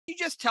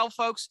just tell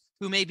folks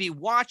who may be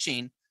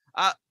watching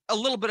a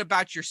little bit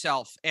about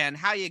yourself and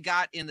how you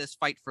got in this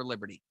fight for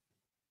liberty?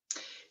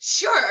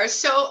 Sure.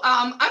 So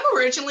I'm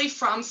originally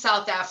from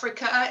South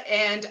Africa,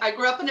 and I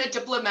grew up in a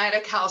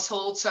diplomatic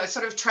household. So I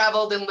sort of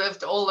traveled and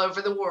lived all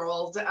over the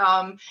world.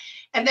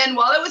 And then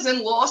while I was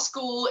in law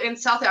school in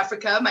South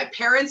Africa, my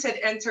parents had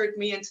entered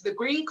me into the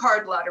green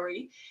card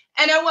lottery,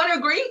 and I won a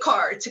green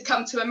card to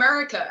come to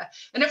America.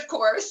 And of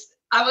course,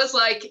 I was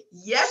like,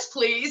 yes,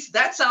 please.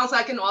 That sounds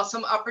like an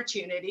awesome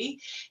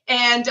opportunity.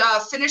 And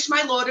finished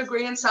my law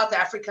degree in South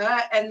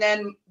Africa and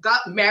then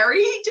got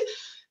married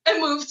and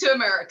moved to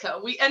America.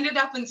 We ended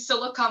up in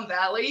Silicon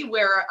Valley,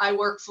 where I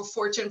worked for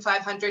Fortune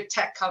 500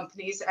 tech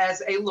companies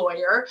as a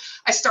lawyer.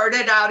 I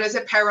started out as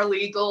a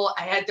paralegal.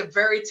 I had the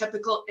very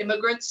typical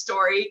immigrant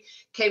story,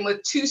 came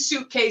with 2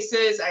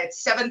 suitcases. I had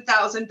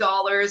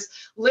 $7,000,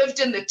 lived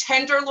in the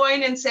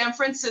Tenderloin in San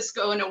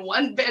Francisco in a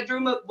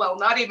 1-bedroom, well,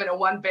 not even a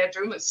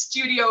 1-bedroom, a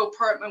studio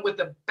apartment with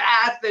a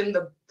bath in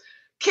the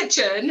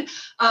kitchen,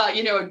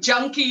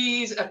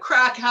 junkies, a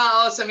crack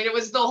house. I mean, it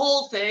was the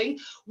whole thing.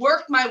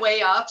 Worked my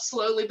way up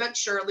slowly but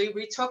surely,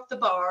 retook the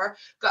bar,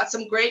 got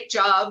some great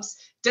jobs,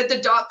 did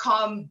the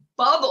dot-com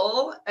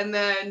bubble, and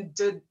then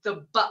did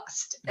the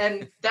bust.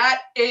 And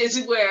that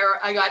is where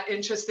I got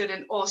interested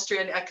in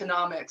Austrian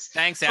economics.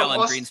 Thanks, Alan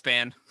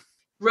Greenspan.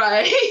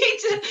 Right.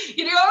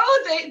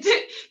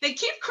 They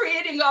keep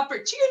creating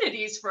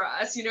opportunities for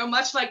us,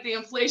 much like the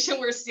inflation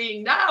we're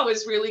seeing now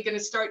is really going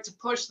to start to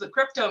push the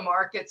crypto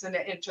markets in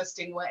an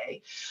interesting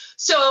way.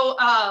 So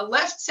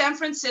left San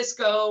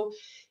Francisco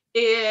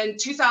in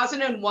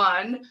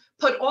 2001,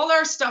 put all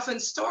our stuff in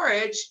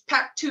storage,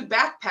 packed 2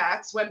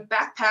 backpacks, went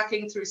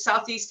backpacking through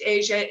Southeast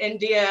Asia,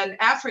 India, and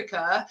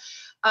Africa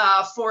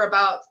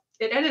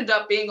it ended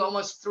up being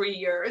almost 3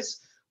 years.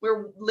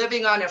 We're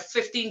living on a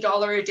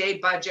 $15 a day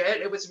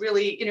budget. It was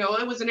really,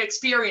 it was an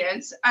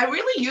experience. I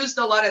really used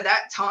a lot of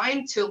that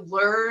time to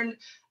learn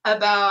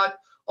about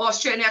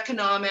Austrian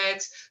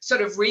economics,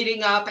 sort of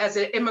reading up as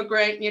an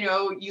immigrant.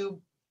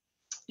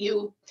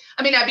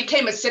 I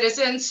became a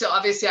citizen, so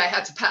obviously I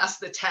had to pass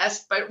the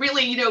test, but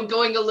really,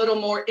 going a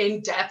little more in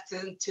depth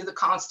into the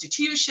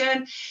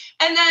Constitution.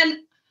 And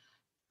then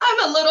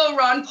I'm a little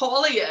Ron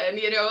Paulian,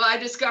 I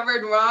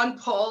discovered Ron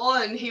Paul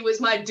and he was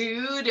my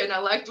dude and I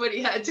liked what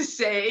he had to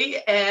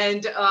say,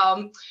 and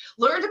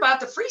learned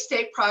about the Free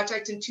State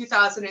Project in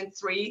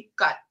 2003,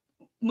 got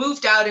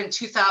moved out in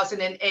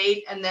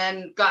 2008, and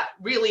then got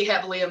really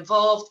heavily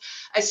involved.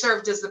 I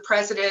served as the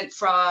president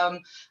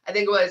from, I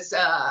think it was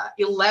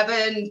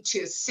 11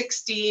 to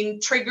 16,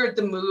 triggered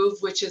the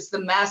move, which is the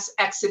mass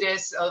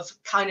exodus of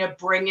kind of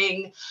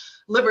bringing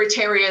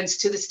libertarians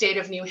to the state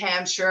of New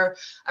Hampshire.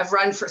 I've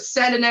run for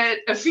Senate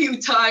a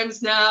few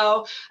times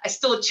now. I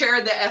still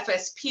chair the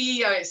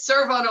FSP. I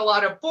serve on a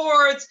lot of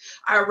boards.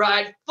 I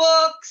write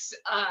books.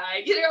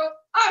 I'm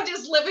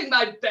just living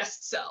my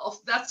best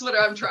self. That's what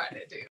I'm trying to do.